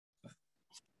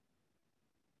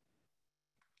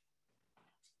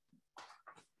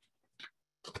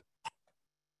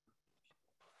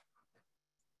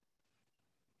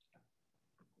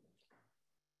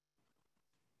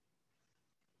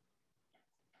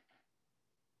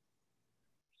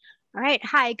All right.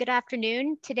 Hi, good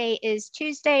afternoon. Today is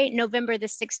Tuesday, November the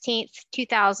 16th,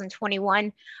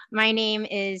 2021. My name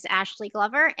is Ashley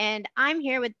Glover, and I'm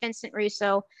here with Vincent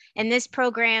Russo, and this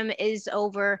program is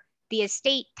over the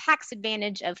estate tax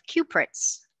advantage of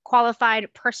QPRTs, Qualified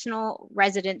Personal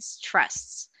Residence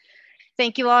Trusts.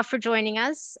 Thank you all for joining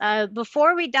us.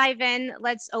 Before we dive in,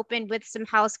 let's open with some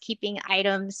housekeeping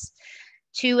items.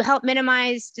 To help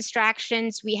minimize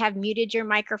distractions, we have muted your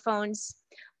microphones.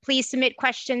 Please submit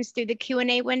questions through the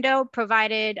Q&A window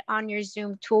provided on your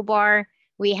Zoom toolbar.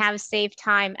 We have saved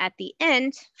time at the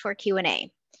end for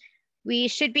Q&A. We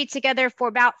should be together for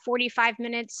about 45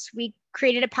 minutes. We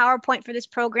created a PowerPoint for this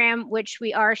program, which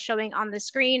we are showing on the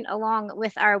screen along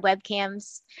with our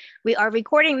webcams. We are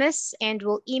recording this and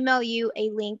will email you a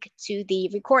link to the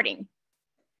recording.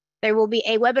 There will be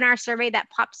a webinar survey that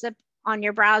pops up on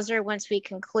your browser once we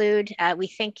conclude. We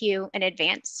thank you in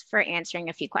advance for answering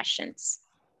a few questions.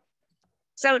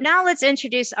 So now let's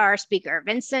introduce our speaker,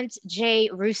 Vincent J.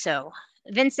 Russo.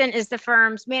 Vincent is the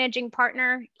firm's managing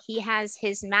partner. He has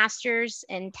his master's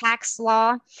in tax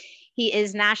law. He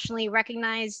is nationally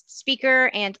recognized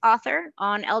speaker and author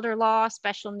on elder law,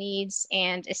 special needs,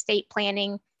 and estate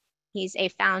planning. He's a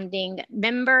founding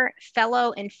member,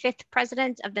 fellow, and fifth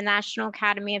president of the National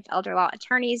Academy of Elder Law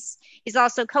Attorneys. He's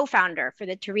also co-founder for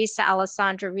the Teresa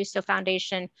Alessandra Russo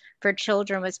Foundation for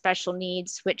Children with Special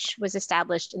Needs, which was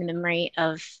established in memory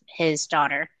of his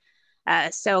daughter.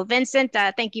 So Vincent,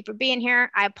 thank you for being here.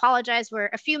 I apologize, we're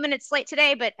a few minutes late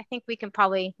today, but I think we can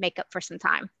probably make up for some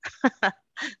time.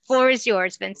 Floor is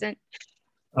yours, Vincent.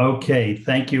 Okay,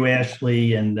 thank you,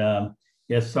 Ashley. And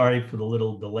yes, sorry for the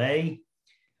little delay.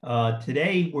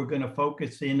 Today, we're going to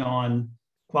focus in on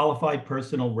qualified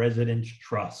personal residence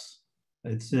trusts.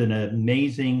 It's an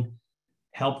amazing,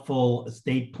 helpful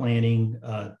estate planning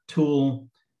tool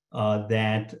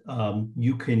that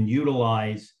you can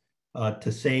utilize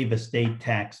to save estate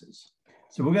taxes.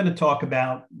 So we're going to talk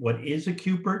about what is a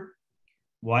QPRT,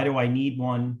 why do I need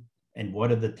one, and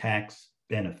what are the tax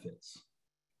benefits.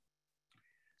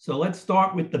 So let's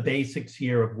start with the basics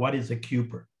here of what is a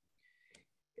QPRT.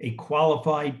 A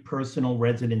qualified personal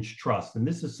residence trust. And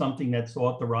this is something that's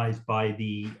authorized by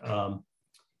the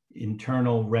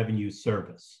Internal Revenue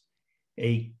Service.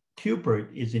 A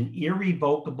QPRT is an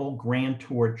irrevocable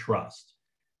grantor trust.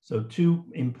 So two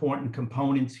important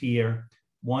components here.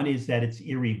 One is that it's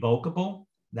irrevocable.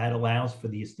 That allows for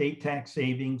the estate tax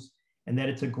savings, and that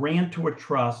it's a grantor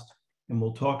trust. And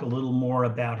we'll talk a little more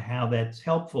about how that's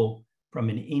helpful from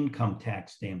an income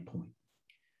tax standpoint.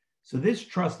 So this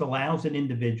trust allows an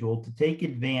individual to take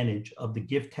advantage of the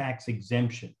gift tax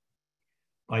exemption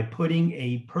by putting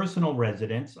a personal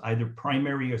residence, either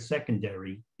primary or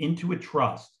secondary, into a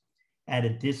trust at a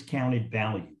discounted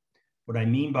value. What I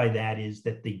mean by that is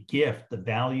that the gift, the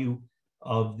value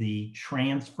of the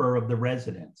transfer of the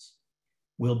residence,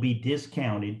 will be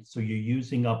discounted, so you're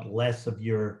using up less of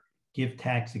your gift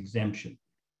tax exemption.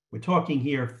 We're talking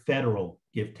here federal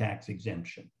gift tax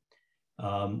exemption.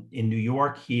 In New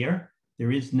York here,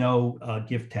 there is no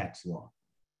gift tax law.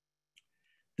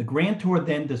 The grantor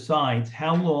then decides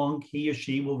how long he or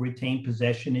she will retain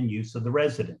possession and use of the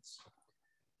residence.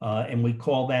 And we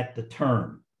call that the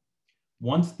term.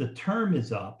 Once the term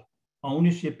is up,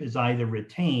 ownership is either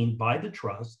retained by the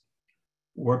trust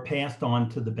or passed on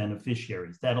to the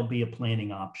beneficiaries. That'll be a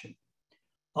planning option.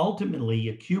 Ultimately,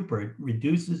 a QPRT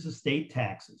reduces estate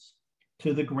taxes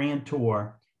to the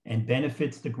grantor and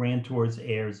benefits the grantor's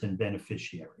heirs and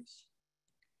beneficiaries.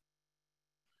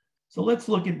 So let's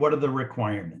look at what are the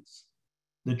requirements.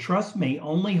 The trust may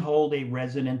only hold a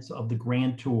residence of the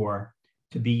grantor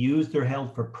to be used or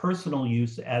held for personal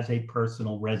use as a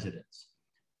personal residence.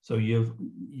 So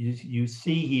you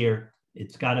see here,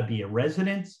 it's got to be a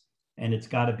residence and it's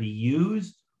got to be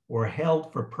used or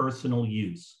held for personal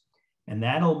use. And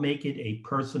that'll make it a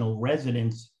personal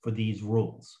residence for these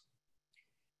rules.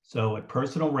 So a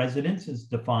personal residence is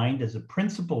defined as a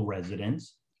principal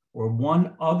residence or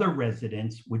one other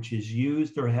residence which is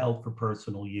used or held for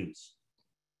personal use.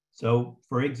 So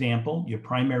for example, your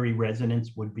primary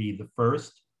residence would be the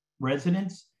first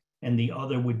residence, and the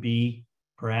other would be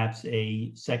perhaps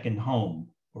a second home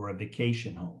or a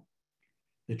vacation home.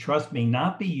 The trust may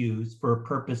not be used for a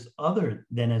purpose other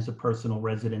than as a personal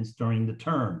residence during the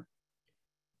term.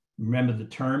 Remember, the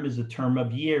term is a term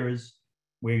of years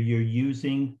where you're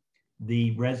using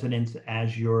the residence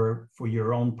as for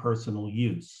your own personal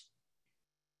use.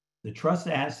 The trust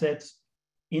assets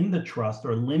in the trust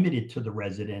are limited to the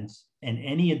residence and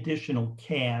any additional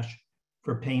cash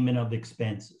for payment of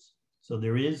expenses. So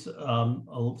there is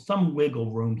some wiggle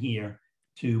room here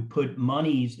to put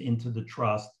monies into the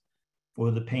trust for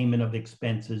the payment of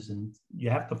expenses, and you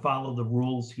have to follow the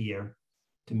rules here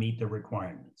to meet the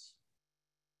requirements.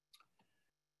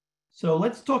 So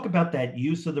let's talk about that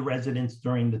use of the residence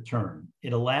during the term.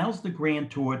 It allows the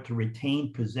grantor to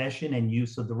retain possession and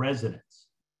use of the residence.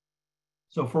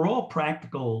 So for all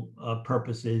practical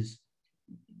purposes,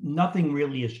 nothing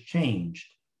really has changed.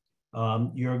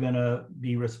 You're going to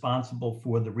be responsible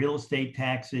for the real estate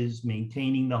taxes,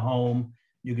 maintaining the home.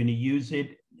 You're going to use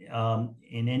it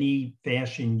in any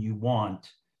fashion you want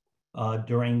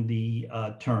during the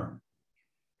term.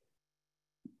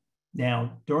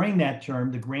 Now, during that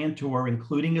term, the grantor,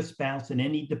 including a spouse and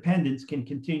any dependents, can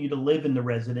continue to live in the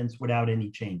residence without any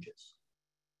changes.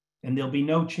 And there'll be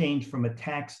no change from a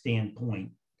tax standpoint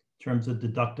in terms of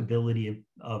deductibility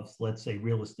of, let's say,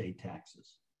 real estate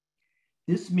taxes.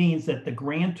 This means that the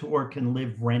grantor can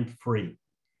live rent-free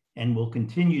and will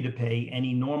continue to pay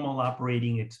any normal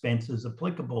operating expenses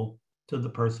applicable to the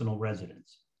personal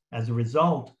residence. As a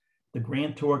result, the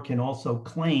grantor can also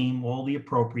claim all the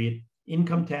appropriate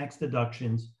income tax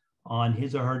deductions on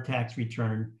his or her tax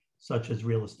return, such as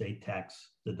real estate tax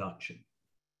deduction.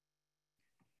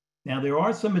 Now, there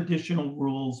are some additional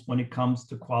rules when it comes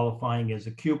to qualifying as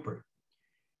a QPRT.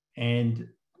 And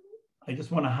I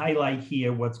just want to highlight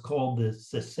here what's called the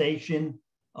cessation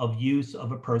of use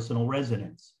of a personal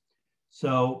residence.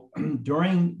 So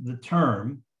during the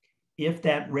term, if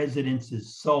that residence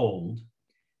is sold,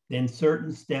 then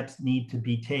certain steps need to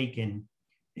be taken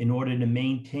in order to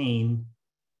maintain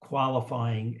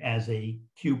qualifying as a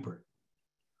QPRT.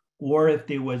 Or if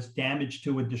there was damage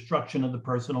to a destruction of the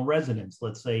personal residence,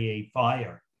 let's say a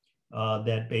fire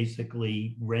that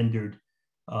basically rendered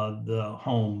the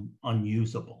home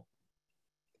unusable.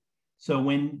 So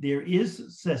when there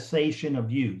is cessation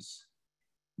of use,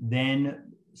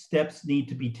 then steps need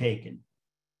to be taken.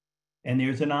 And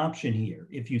there's an option here.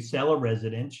 If you sell a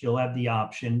residence, you'll have the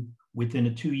option within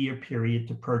a 2-year period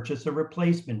to purchase a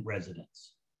replacement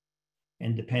residence.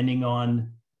 And depending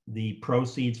on the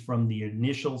proceeds from the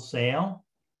initial sale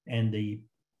and the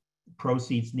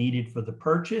proceeds needed for the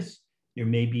purchase, there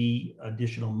may be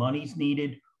additional monies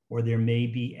needed, or there may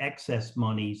be excess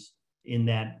monies in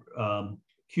that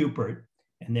QPRT,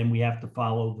 and then we have to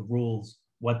follow the rules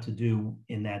what to do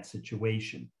in that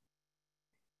situation.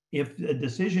 If a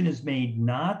decision is made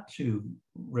not to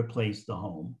replace the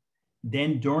home,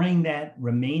 then during that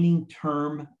remaining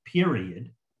term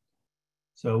period,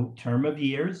 so term of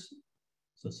years,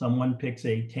 so someone picks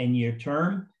a 10-year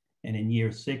term, and in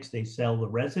year 6 they sell the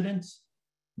residence,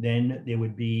 then there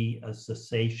would be a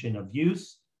cessation of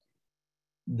use.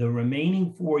 The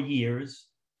remaining 4 years,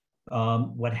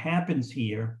 what happens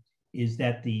here is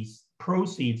that these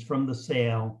proceeds from the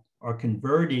sale are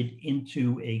converted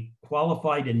into a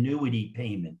qualified annuity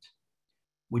payment,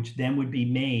 which then would be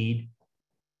made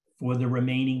for the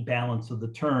remaining balance of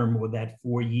the term, or that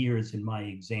 4 years in my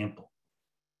example.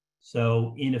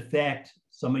 So in effect,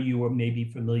 some of you are maybe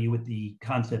familiar with the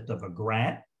concept of a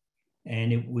GRAT,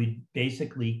 and it would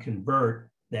basically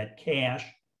convert that cash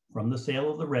from the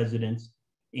sale of the residence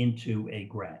into a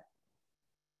GRAT.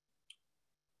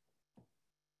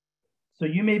 So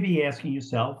you may be asking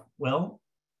yourself, well,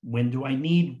 when do I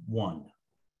need 1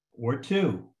 or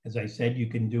 2? As I said, you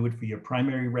can do it for your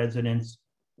primary residence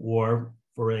or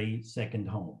for a second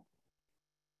home.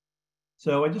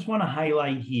 So I just want to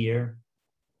highlight here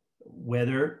what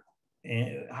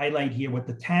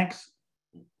the tax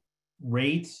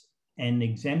rates and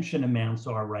exemption amounts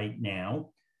are right now.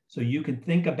 So you can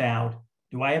think about,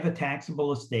 do I have a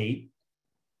taxable estate?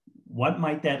 What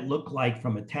might that look like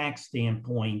from a tax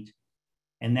standpoint?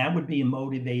 And that would be a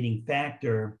motivating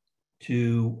factor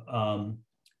to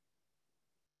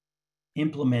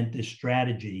implement this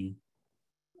strategy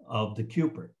of the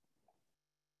QPRT.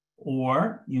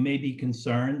 Or you may be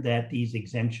concerned that these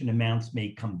exemption amounts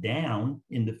may come down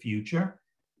in the future.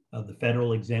 The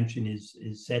federal exemption is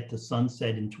set to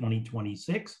sunset in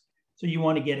 2026. So you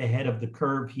want to get ahead of the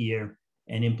curve here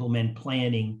and implement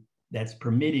planning that's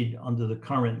permitted under the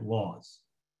current laws.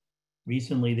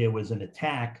 Recently, there was an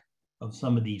attack of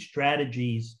some of these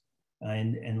strategies,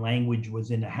 and language was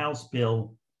in the House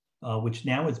bill, which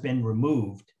now has been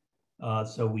removed.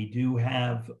 So we do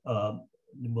have,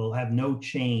 we'll have no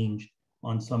change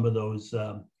on some of those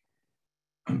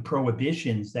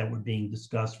prohibitions that were being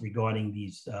discussed regarding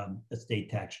these estate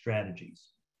tax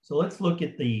strategies. So let's look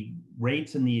at the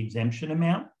rates and the exemption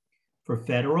amount. For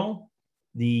federal,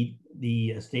 the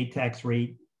estate tax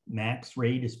rate, max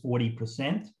rate is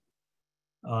 40%.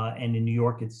 And in New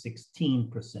York, it's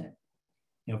 16%.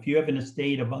 Now, if you have an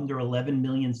estate of under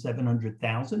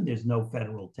 11,700,000, there's no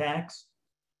federal tax.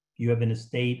 If you have an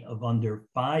estate of under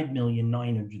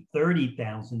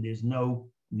 $5,930,000, there's no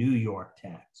New York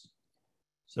tax.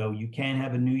 So you can't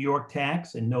have a New York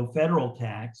tax and no federal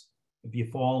tax if you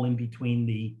fall in between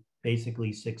the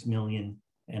basically $6 million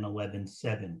and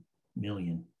 $11.7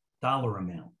 million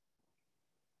amount.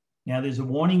 Now, there's a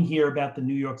warning here about the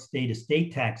New York State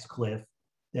estate tax cliff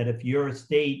that if your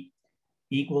estate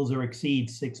equals or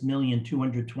exceeds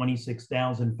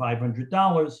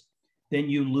 $6,226,500, then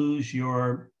you lose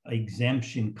your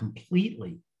exemption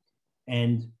completely.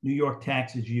 And New York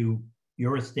taxes you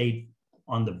your estate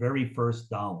on the very first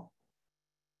dollar.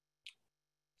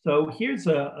 So here's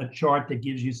a chart that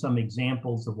gives you some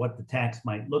examples of what the tax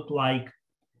might look like.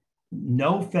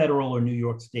 No federal or New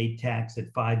York State tax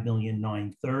at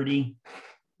 $5,930,000.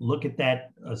 Look at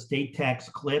that state tax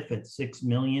cliff at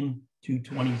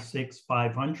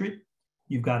 $6,226,500.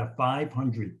 You've got a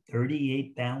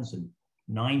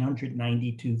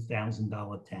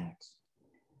 $538,992,000 tax.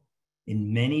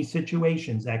 In many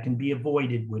situations, that can be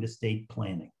avoided with estate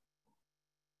planning.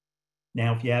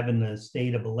 Now, if you have an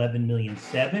estate of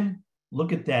 $11,700,000,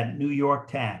 look at that New York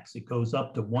tax. It goes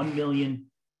up to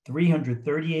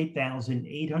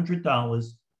 $1,338,800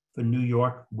 for New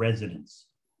York residents,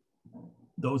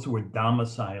 those who are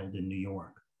domiciled in New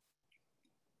York.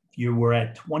 If you were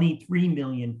at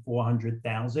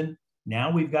 $23,400,000,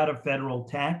 now we've got a federal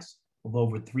tax of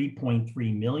over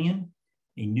 $3.3 million,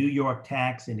 a New York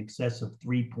tax in excess of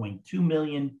 $3.2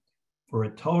 million, for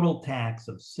a total tax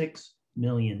of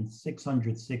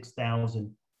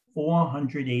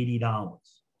 $6,606,480.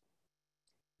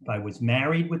 If I was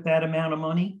married with that amount of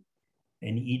money,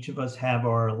 and each of us have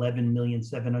our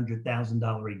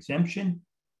 $11,700,000 exemption,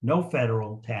 no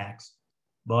federal tax,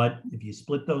 but if you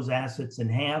split those assets in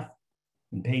half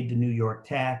and paid the New York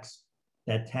tax,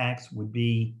 that tax would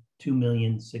be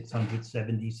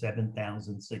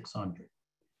 $2,677,600.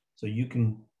 So you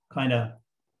can kind of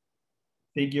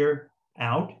figure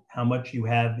out how much you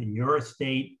have in your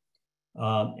estate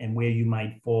and where you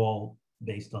might fall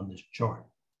based on this chart.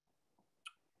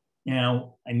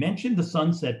 Now, I mentioned the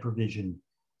sunset provision.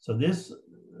 So this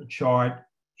chart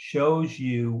shows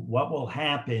you what will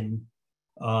happen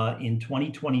in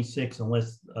 2026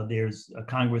 unless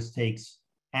Congress takes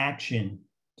action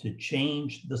to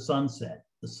change the sunset.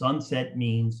 The sunset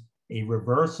means a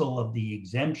reversal of the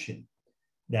exemption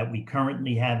that we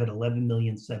currently have at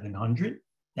 $11,700,000.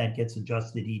 That gets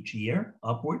adjusted each year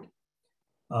upward,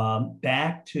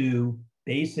 back to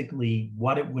basically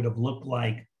what it would have looked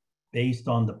like based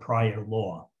on the prior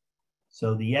law.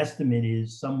 So the estimate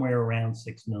is somewhere around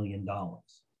 $6 million.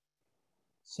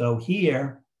 So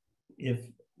here, if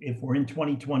we're in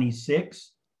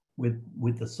 2026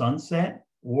 with the sunset,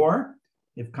 or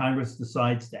if Congress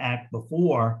decides to act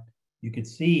before, you could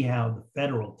see how the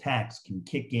federal tax can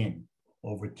kick in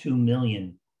over $2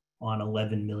 million on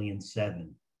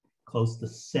 $11,700,000, close to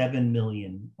 $7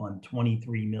 million on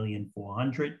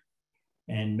 $23,400,000,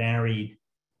 and married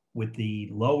with the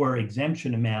lower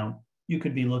exemption amount, you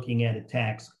could be looking at a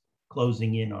tax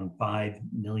closing in on $5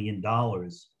 million.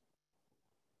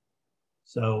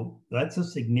 So that's a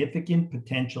significant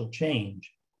potential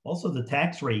change. Also, the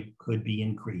tax rate could be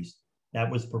increased. That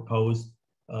was proposed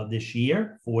this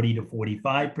year, 40 to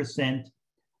 45%,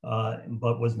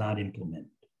 but was not implemented.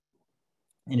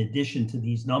 In addition to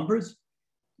these numbers,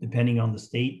 depending on the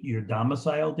state you're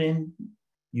domiciled in,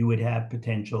 you would have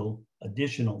potential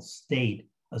additional state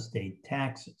estate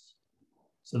taxes.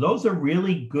 So those are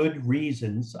really good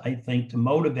reasons, I think, to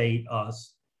motivate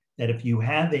us that if you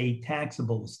have a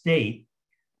taxable estate,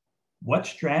 what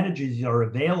strategies are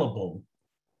available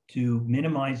to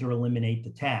minimize or eliminate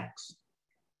the tax?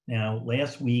 Now,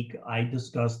 last week, I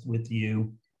discussed with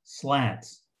you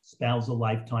SLATs, Spousal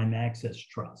Lifetime Access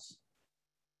Trust,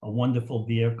 a wonderful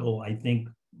vehicle, I think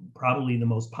probably the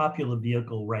most popular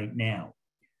vehicle right now.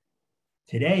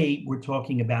 Today, we're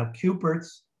talking about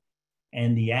QPRTs,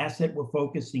 and the asset we're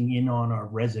focusing in on are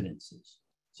residences.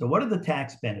 So what are the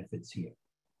tax benefits here?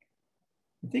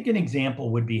 I think an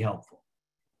example would be helpful.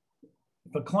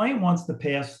 If a client wants to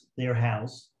pass their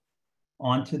house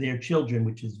on to their children,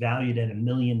 which is valued at $1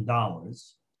 million,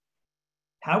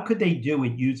 how could they do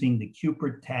it using the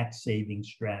QPRT tax saving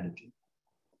strategy?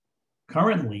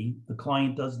 Currently, the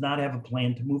client does not have a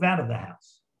plan to move out of the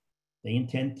house. They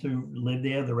intend to live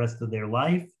there the rest of their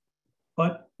life,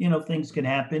 but things can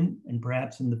happen, and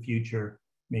perhaps in the future,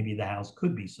 maybe the house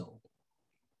could be sold.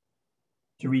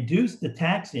 To reduce the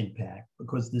tax impact,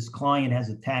 because this client has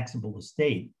a taxable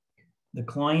estate, the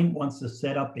client wants to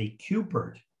set up a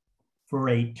QPRT for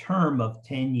a term of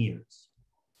 10 years.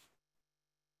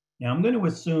 Now, I'm going to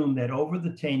assume that over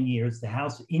the 10 years, the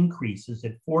house increases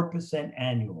at 4%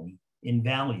 annually in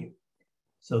value.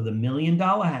 So the $1 million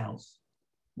house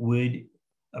would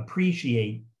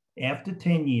appreciate after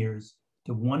 10 years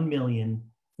to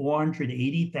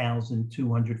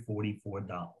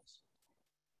 $1,480,244.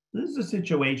 This is a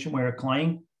situation where a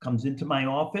client comes into my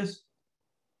office,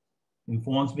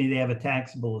 informs me they have a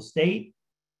taxable estate.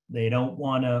 They don't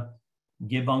want to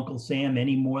give Uncle Sam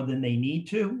any more than they need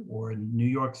to, or in New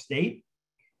York State,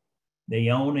 they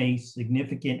own a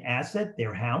significant asset,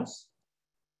 their house,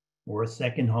 or a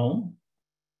second home.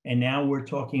 And now we're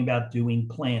talking about doing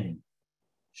planning.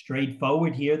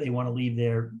 Straightforward here, they want to leave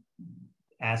their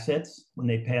assets when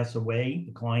they pass away.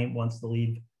 The client wants to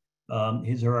leave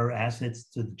his or her assets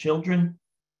to the children.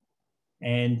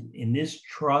 And in this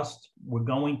trust, we're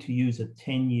going to use a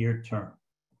 10-year term.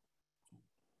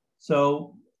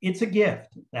 So it's a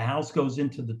gift. The house goes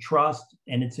into the trust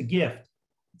and it's a gift.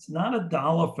 It's not a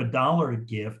dollar for dollar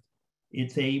gift.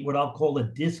 It's what I'll call a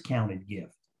discounted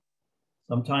gift.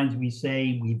 Sometimes we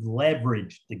say we've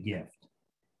leveraged the gift.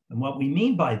 And what we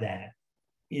mean by that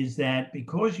is that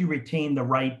because you retain the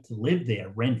right to live there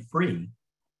rent-free,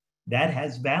 that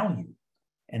has value.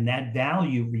 And that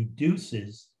value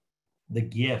reduces the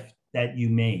gift that you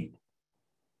made.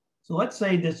 So let's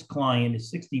say this client is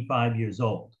 65 years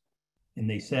old and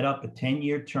they set up a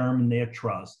 10-year term in their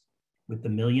trust with the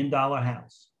 $1 million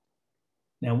house.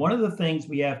 Now, one of the things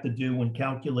we have to do when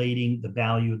calculating the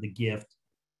value of the gift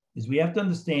is we have to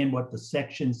understand what the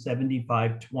Section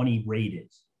 7520 rate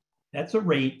is. That's a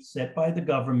rate set by the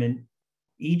government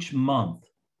each month.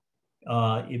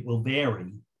 It will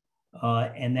vary.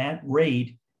 And that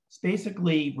rate is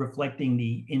basically reflecting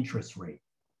the interest rate.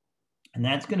 And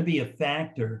that's going to be a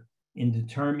factor in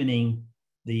determining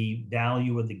the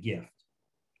value of the gift.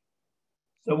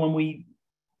 So when we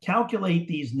calculate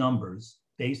these numbers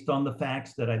based on the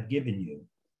facts that I've given you,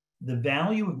 the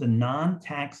value of the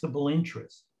non-taxable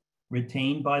interest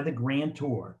retained by the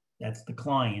grantor, that's the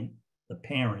client, the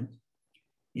parent,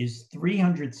 is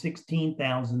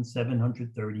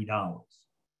 $316,730.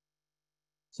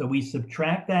 So we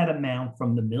subtract that amount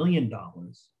from the $1 million,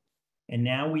 and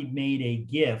now we've made a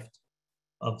gift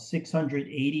of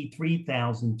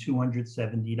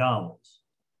 $683,270.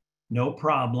 No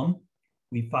problem.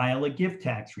 We file a gift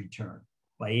tax return.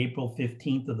 By April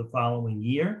 15th of the following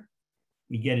year,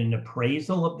 we get an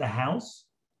appraisal of the house.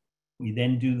 We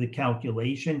then do the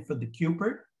calculation for the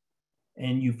QPRT,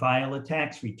 and you file a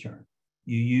tax return.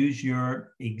 You use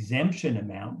your exemption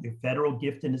amount, your federal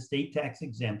gift and estate tax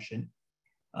exemption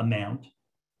amount,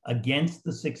 against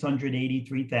the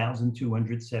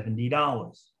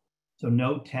 $683,270. So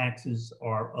no taxes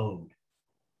are owed.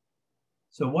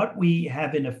 So what we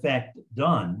have in effect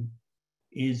done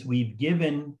is we've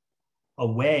given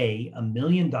away a $1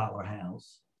 million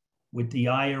house with the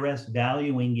IRS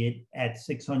valuing it at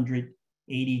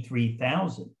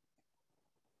 $683,000,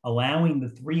 allowing the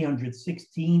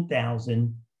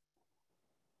 $316,000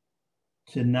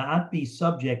 to not be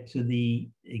subject to the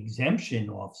exemption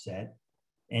offset,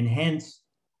 and hence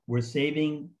we're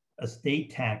saving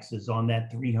estate taxes on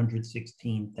that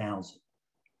 $316,000.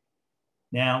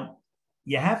 Now,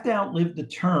 you have to outlive the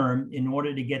term in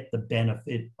order to get the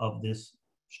benefit of this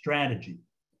strategy.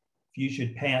 If you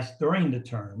should pass during the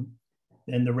term,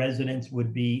 then the residence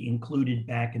would be included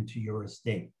back into your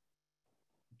estate.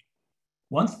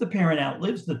 Once the parent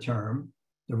outlives the term,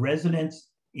 the residence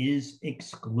is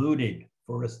excluded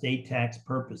for estate tax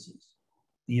purposes.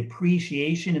 The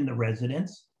appreciation in the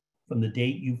residence from the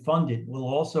date you fund it will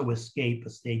also escape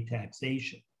estate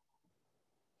taxation.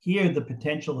 Here, the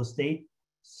potential estate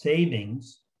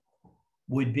savings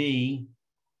would be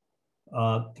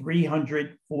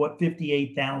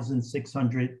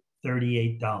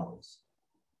 $358,638.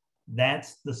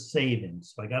 That's the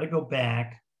savings. So I got to go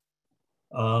back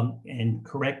and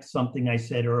correct something I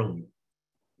said earlier.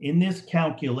 In this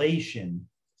calculation,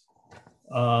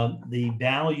 the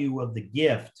value of the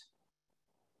gift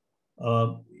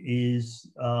is,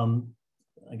 I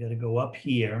got to go up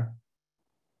here.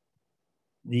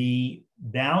 The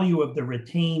value of the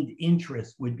retained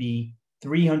interest would be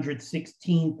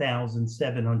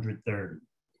 $316,730.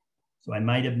 So I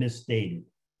might have misstated.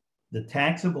 The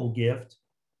taxable gift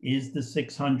is the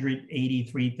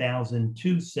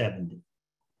 $683,270.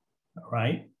 All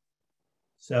right.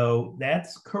 So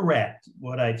that's correct,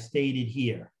 what I've stated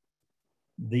here.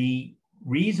 The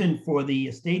reason for the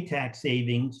estate tax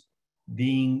savings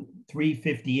being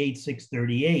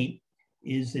 $358,638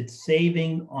 is it's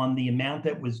saving on the amount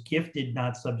that was gifted,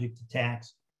 not subject to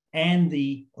tax, and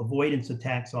the avoidance of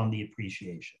tax on the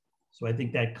appreciation. So I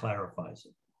think that clarifies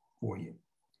it for you.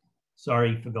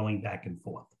 Sorry for going back and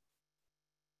forth.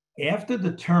 After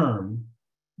the term,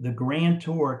 the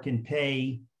grantor can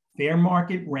pay fair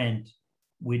market rent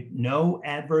with no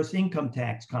adverse income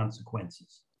tax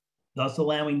consequences, thus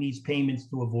allowing these payments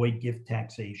to avoid gift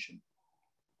taxation.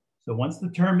 So once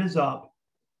the term is up,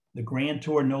 the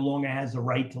grantor no longer has the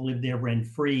right to live there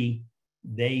rent-free.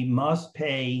 They must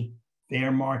pay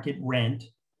fair market rent.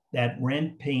 That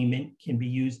rent payment can be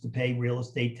used to pay real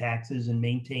estate taxes and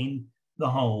maintain the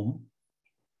home.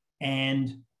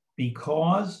 And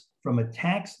because from a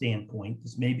tax standpoint,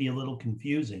 this may be a little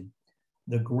confusing,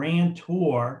 the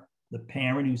grantor, the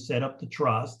parent who set up the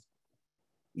trust,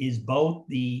 is both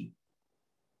the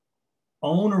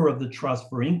owner of the trust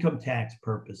for income tax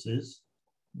purposes,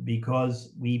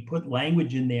 because we put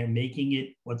language in there making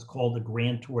it what's called a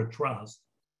grantor trust,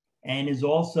 and is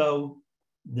also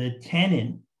the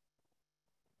tenant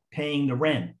paying the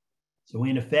rent. So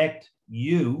in effect,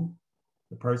 you,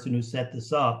 the person who set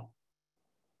this up,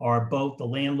 are both the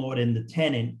landlord and the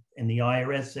tenant, and the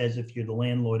IRS says if you're the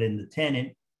landlord and the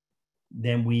tenant,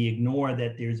 then we ignore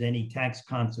that there's any tax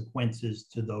consequences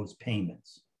to those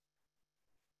payments.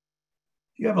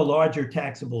 If you have a larger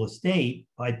taxable estate,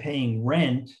 by paying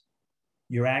rent,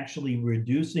 you're actually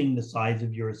reducing the size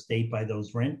of your estate by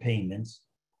those rent payments,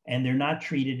 and they're not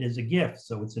treated as a gift.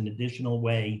 So it's an additional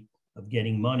way of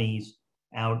getting monies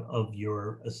out of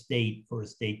your estate for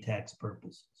estate tax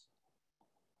purposes.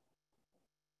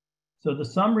 So the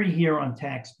summary here on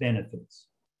tax benefits.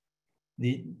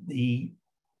 The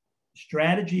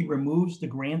strategy removes the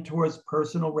grantor's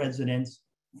personal residence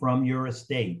from your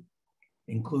estate,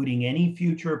 including any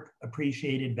future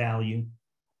appreciated value,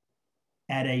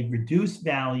 at a reduced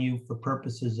value for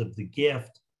purposes of the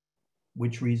gift,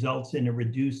 which results in a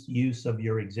reduced use of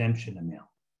your exemption amount.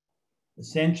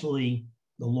 Essentially,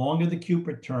 the longer the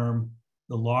QPRT term,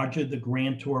 the larger the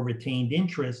grantor retained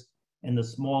interest and the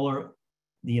smaller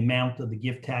the amount of the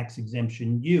gift tax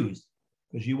exemption used,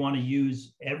 because you want to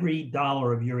use every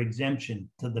dollar of your exemption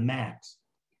to the max.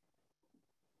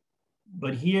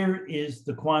 But here is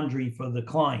the quandary for the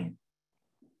client.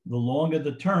 The longer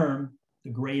the term,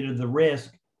 the greater the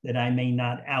risk that I may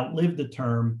not outlive the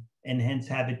term and hence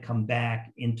have it come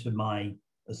back into my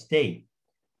estate.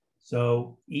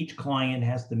 So each client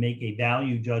has to make a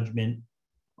value judgment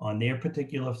on their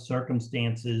particular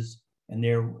circumstances and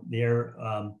their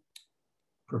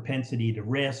propensity to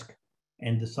risk,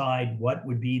 and decide what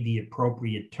would be the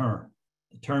appropriate term.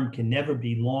 The term can never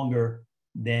be longer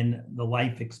than the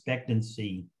life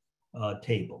expectancy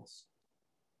tables.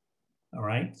 All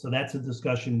right, so that's a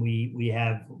discussion we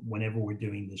have whenever we're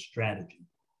doing this strategy.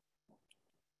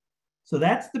 So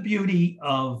that's the beauty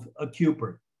of a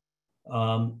QPRT.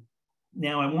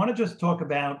 Now I want to just talk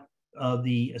about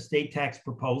the estate tax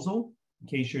proposal, in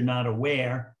case you're not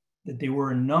aware that there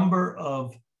were a number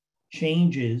of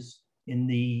changes in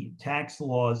the tax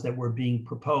laws that were being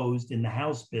proposed in the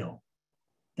House bill.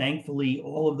 Thankfully,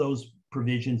 all of those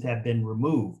provisions have been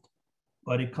removed,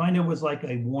 but it kind of was like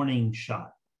a warning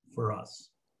shot for us.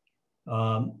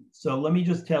 So let me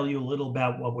just tell you a little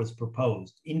about what was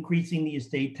proposed. Increasing the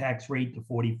estate tax rate to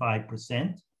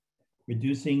 45%,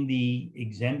 reducing the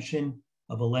exemption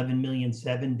of $11.7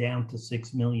 million down to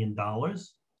 $6 million,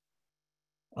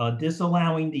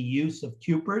 disallowing the use of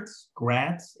QPRTs,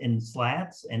 GRATs, and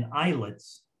SLATs, and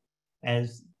ILETs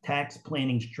as tax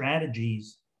planning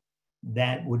strategies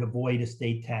that would avoid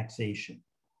estate taxation.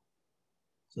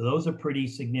 So those are pretty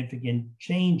significant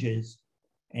changes.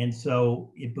 And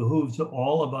so it behooves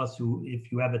all of us who, if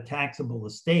you have a taxable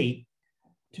estate,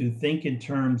 to think in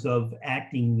terms of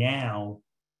acting now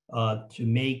to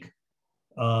make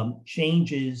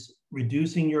changes,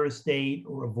 reducing your estate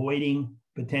or avoiding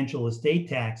potential estate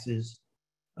taxes,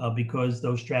 because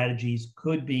those strategies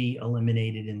could be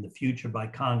eliminated in the future by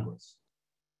Congress.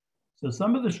 So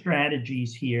some of the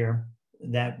strategies here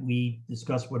that we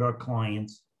discuss with our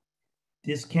clients,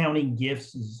 discounting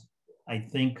gifts is, I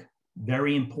think,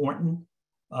 very important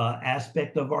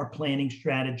aspect of our planning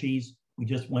strategies. We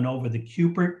just went over the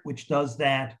QPRT, which does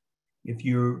that. If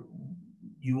you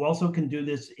also can do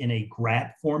this in a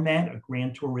GRAT format, a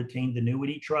grantor retained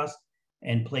annuity trust,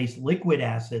 and place liquid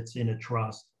assets in a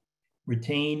trust,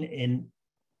 retain an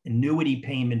annuity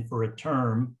payment for a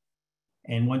term,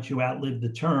 and once you outlive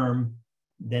the term,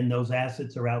 then those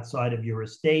assets are outside of your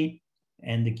estate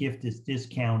and the gift is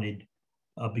discounted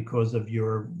because of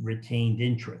your retained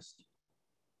interest.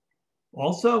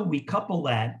 Also, we couple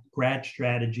that GRAT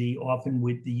strategy often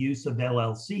with the use of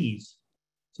LLCs,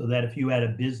 so that if you had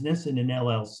a business in an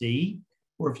LLC,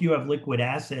 or if you have liquid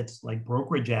assets like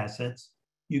brokerage assets,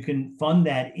 you can fund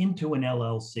that into an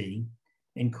LLC,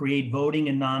 and create voting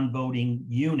and non-voting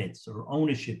units or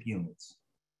ownership units,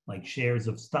 like shares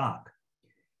of stock.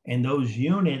 And those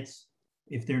units,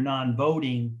 if they're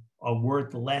non-voting, are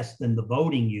worth less than the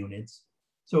voting units.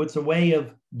 So it's a way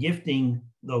of gifting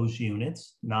those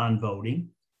units, non-voting,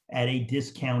 at a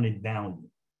discounted value.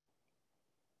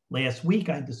 Last week,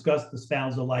 I discussed the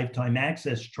Spousal Lifetime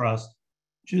Access Trust,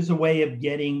 which is a way of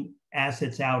getting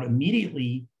assets out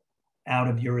immediately out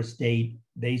of your estate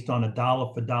based on a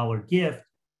dollar for dollar gift,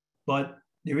 but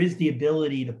there is the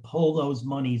ability to pull those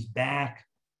monies back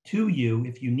to you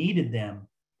if you needed them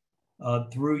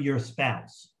through your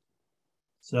spouse.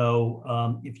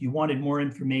 So if you wanted more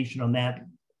information on that,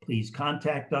 please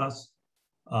contact us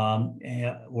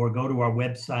or go to our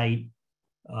website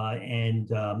and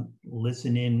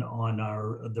listen in on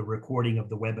the recording of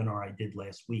the webinar I did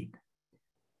last week.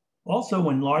 Also,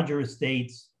 in larger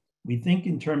estates, we think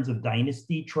in terms of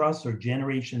dynasty trusts or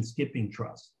generation skipping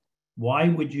trusts. Why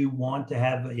would you want to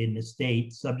have an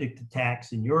estate subject to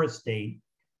tax in your estate,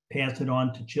 pass it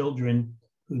on to children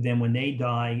who then when they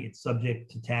die, it's subject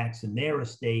to tax in their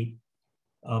estate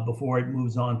before it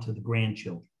moves on to the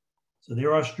grandchildren? So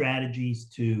there are strategies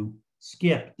to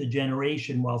skip the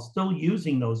generation while still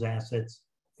using those assets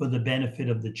for the benefit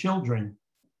of the children,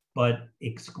 but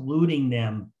excluding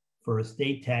them for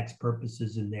estate tax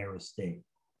purposes in their estate.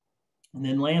 And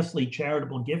then lastly,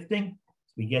 charitable gifting.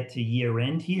 As we get to year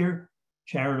end here,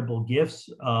 charitable gifts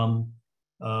are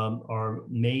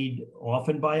made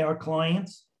often by our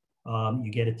clients.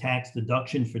 You get a tax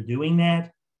deduction for doing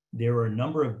that. There are a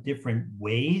number of different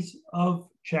ways of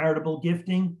charitable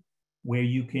gifting where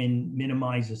you can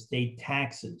minimize estate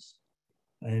taxes.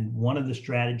 And one of the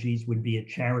strategies would be a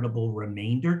charitable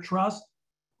remainder trust,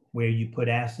 where you put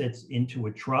assets into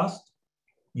a trust,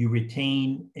 you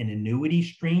retain an annuity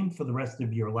stream for the rest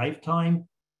of your lifetime,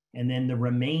 and then the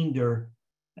remainder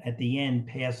at the end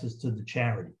passes to the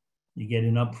charity. You get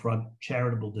an upfront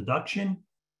charitable deduction,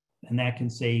 and that can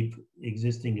save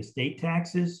existing estate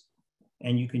taxes.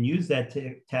 And you can use that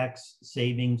tax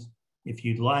savings, if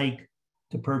you'd like,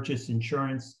 to purchase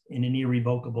insurance in an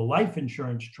irrevocable life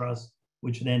insurance trust,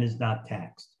 which then is not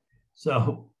taxed.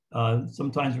 So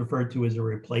sometimes referred to as a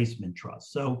replacement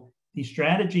trust. So these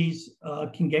strategies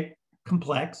can get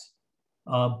complex,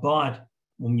 but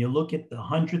when you look at the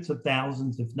hundreds of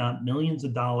thousands, if not millions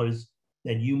of dollars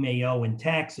that you may owe in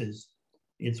taxes,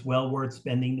 it's well worth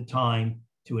spending the time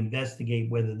to investigate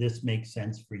whether this makes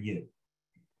sense for you.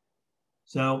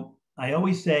 So I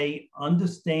always say,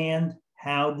 understand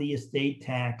how the estate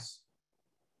tax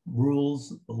rules,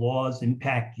 the laws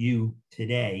impact you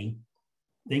today.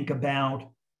 Think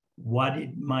about what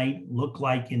it might look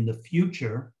like in the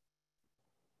future.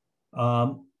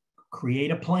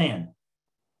 Create a plan,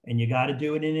 and you got to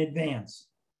do it in advance.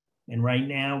 And right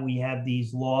now we have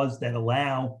these laws that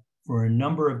allow for a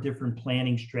number of different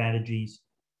planning strategies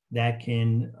that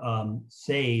can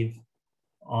save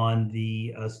on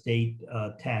the estate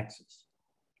taxes.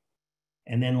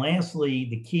 And then lastly,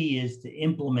 the key is to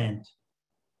implement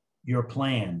your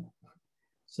plan.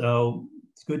 So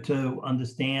it's good to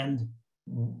understand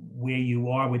where you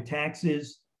are with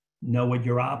taxes, know what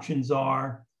your options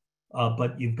are,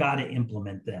 but you've got to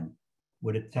implement them.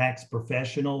 With a tax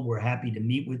professional, we're happy to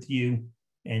meet with you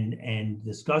and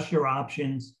discuss your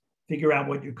options, figure out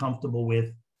what you're comfortable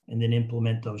with, and then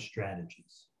implement those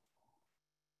strategies.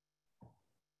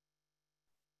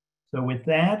 So with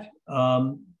that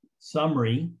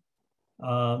summary,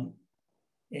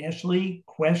 Ashley,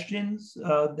 questions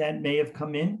that may have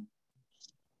come in?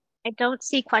 I don't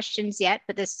see questions yet,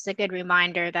 but this is a good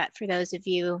reminder that for those of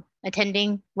you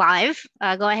attending live,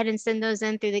 go ahead and send those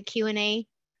in through the Q&A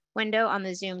window on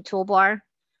the Zoom toolbar.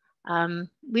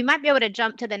 We might be able to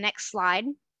jump to the next slide,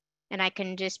 and I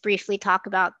can just briefly talk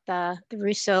about the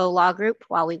Russo Law Group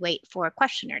while we wait for a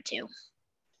question or two.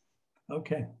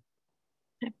 Okay.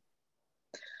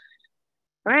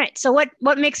 All right, so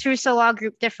what makes Russo Law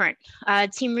Group different?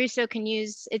 Team Russo can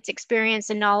use its experience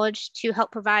and knowledge to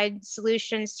help provide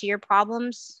solutions to your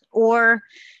problems, or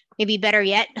maybe better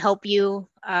yet, help you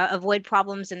avoid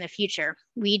problems in the future.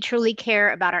 We truly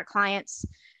care about our clients.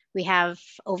 We have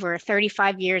over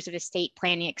 35 years of estate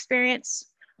planning experience.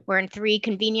 We're in 3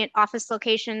 convenient office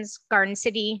locations: Garden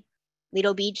City,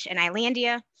 Lido Beach, and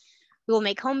Islandia. We will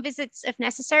make home visits if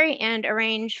necessary and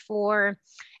arrange for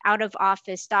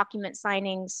out-of-office document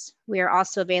signings. We are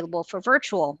also available for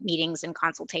virtual meetings and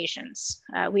consultations.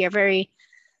 We are very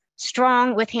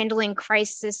strong with handling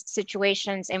crisis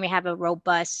situations, and we have a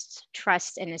robust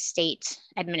trust and estate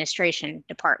administration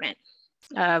department.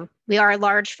 We are a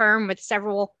large firm with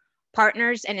several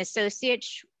partners and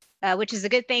associates which is a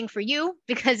good thing for you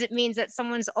because it means that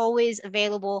someone's always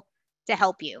available to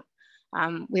help you.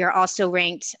 We are also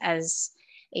ranked as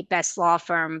a best law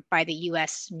firm by the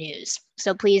US News.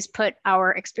 So please put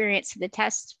our experience to the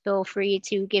test. Feel free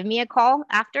to give me a call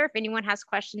after if anyone has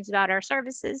questions about our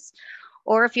services,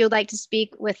 or if you'd like to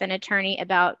speak with an attorney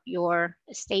about your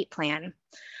estate plan.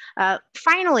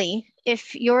 Finally,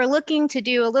 if you're looking to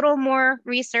do a little more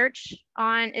research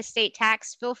on estate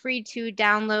tax, feel free to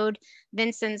download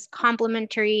Vincent's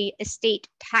complimentary estate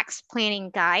tax planning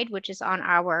guide, which is on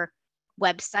our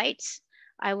website.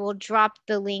 I will drop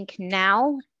the link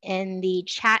now in the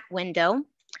chat window.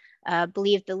 I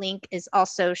believe the link is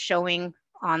also showing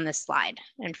on the slide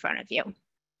in front of you.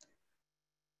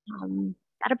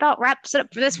 That about wraps it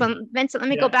up for this one. Vincent, let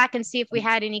me go back and see if we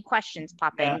had any questions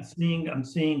pop in. I'm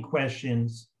seeing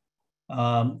questions.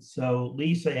 So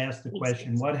Lisa asked the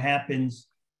question, what happens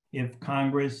if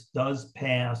Congress does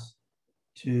pass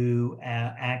to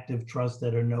active trusts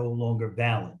that are no longer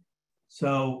valid?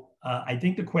 So I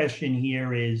think the question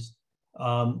here is,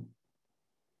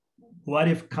 what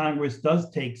if Congress does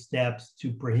take steps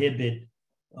to prohibit,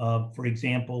 for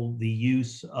example, the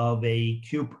use of a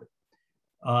QPRT?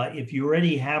 If you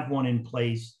already have one in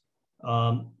place,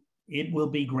 it will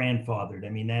be grandfathered. I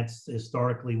mean, that's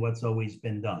historically what's always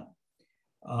been done.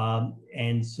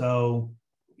 And so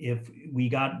if we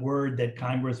got word that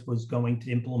Congress was going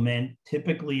to implement,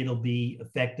 typically it'll be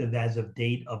effective as of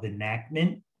date of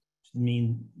enactment,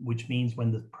 which means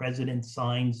when the president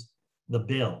signs the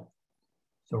bill.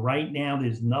 So right now,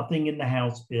 there's nothing in the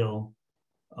House bill,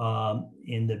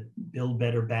 in the Build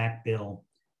Better Back bill,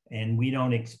 and we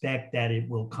don't expect that it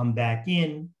will come back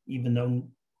in, even though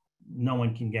no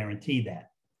one can guarantee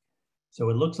that. So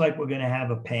it looks like we're going to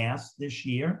have a pass this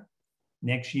year.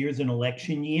 Next year is an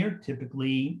election year.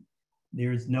 Typically,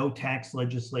 there's no tax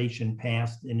legislation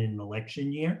passed in an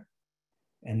election year,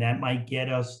 and that might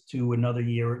get us to another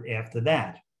year after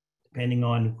that, depending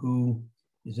on who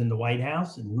is in the White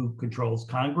House and who controls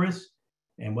Congress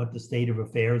and what the state of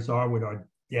affairs are with our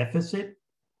deficit.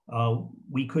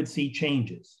 We could see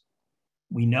changes.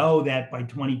 We know that by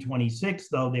 2026,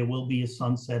 though, there will be a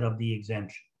sunset of the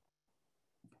exemption.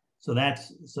 So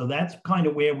that's kind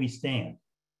of where we stand.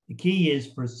 The key is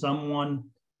for someone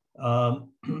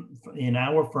in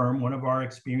our firm, one of our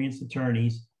experienced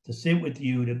attorneys, to sit with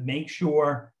you to make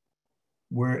sure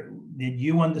that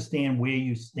you understand where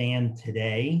you stand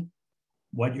today,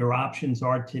 what your options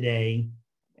are today,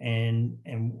 and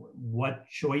what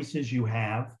choices you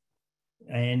have,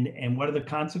 and what are the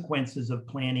consequences of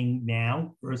planning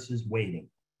now versus waiting.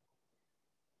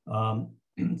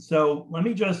 So let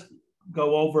me just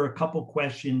go over a couple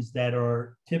questions that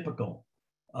are typical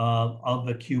of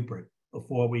the QPRT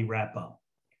before we wrap up.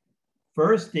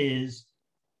 First is,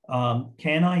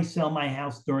 can I sell my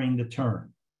house during the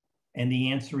term? And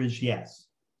the answer is yes.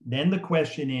 Then the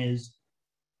question is,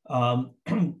 can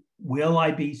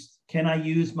I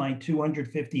use my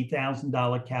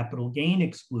 $250,000 capital gain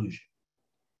exclusion?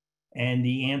 And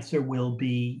the answer will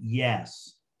be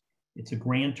yes. It's a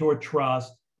grantor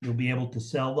trust. You'll be able to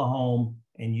sell the home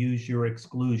and use your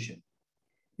exclusion.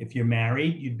 If you're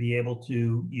married, you'd be able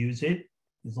to use it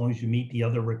as long as you meet the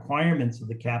other requirements of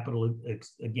the capital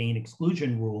gain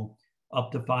exclusion rule,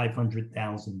 up to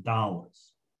 $500,000.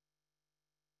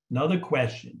 Another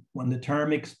question, when the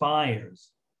term expires,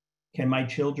 can my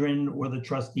children or the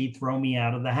trustee throw me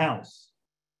out of the house?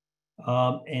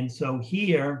 And so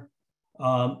here,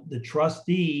 the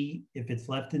trustee, if it's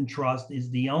left in trust, is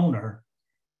the owner.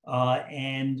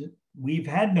 And we've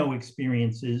had no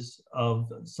experiences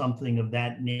of something of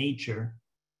that nature.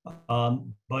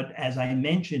 But as I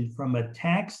mentioned, from a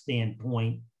tax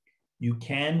standpoint, you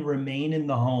can remain in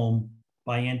the home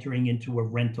by entering into a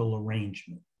rental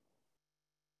arrangement.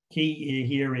 Key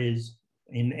here is,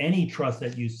 in any trust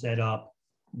that you set up,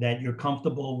 that you're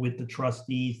comfortable with the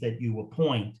trustees that you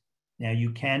appoint. Now,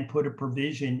 you can put a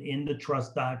provision in the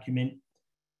trust document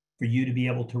for you to be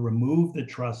able to remove the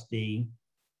trustee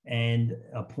and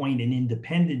appoint an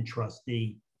independent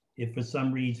trustee if for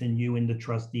some reason you and the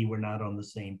trustee were not on the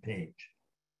same page.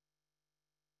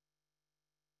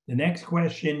 The next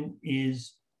question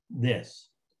is this: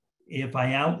 if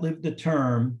I outlive the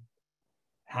term,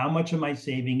 how much am I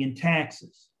saving in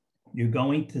taxes? You're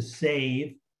going to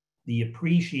save the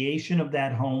appreciation of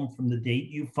that home from the date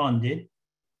you fund it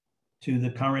to the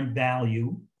current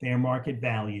value, fair market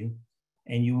value,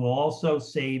 and you will also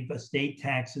save estate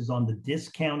taxes on the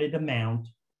discounted amount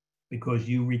because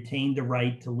you retain the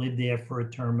right to live there for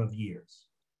a term of years.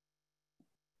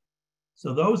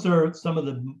 So those are some of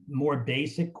the more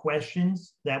basic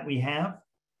questions that we have.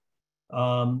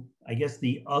 I guess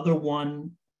the other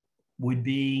one would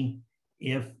be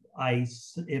if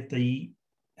the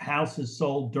house is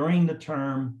sold during the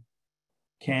term,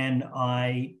 can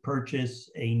I purchase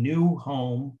a new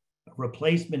home, a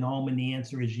replacement home? And the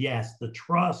answer is yes. The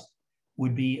trust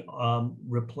would be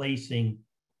replacing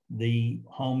the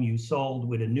home you sold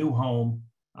with a new home.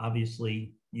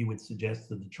 Obviously, you would suggest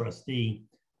to the trustee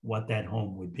what that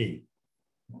home would be.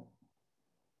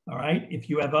 All right. If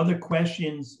you have other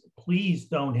questions, please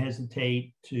don't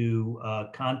hesitate to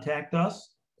contact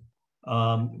us.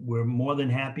 We're more than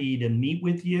happy to meet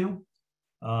with you.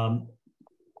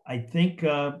 I think,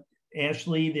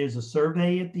 Ashley, there's a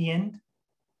survey at the end.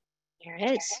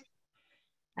 There is.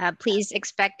 Please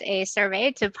expect a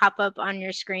survey to pop up on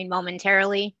your screen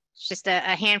momentarily. It's just a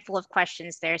handful of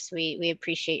questions there, so we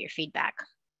appreciate your feedback.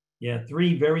 Yeah,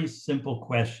 3 very simple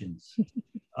questions.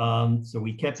 So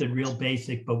we kept it real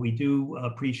basic, but we do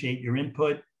appreciate your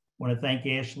input. I want to thank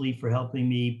Ashley for helping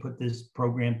me put this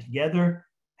program together.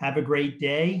 Have a great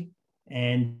day,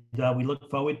 and we look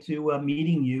forward to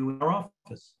meeting you in our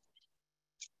office.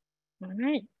 All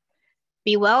right.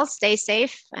 Be well, stay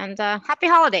safe, and happy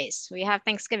holidays. We have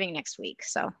Thanksgiving next week,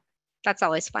 so that's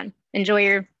always fun. Enjoy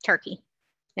your turkey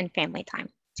and family time.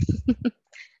 All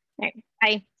right,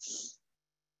 bye.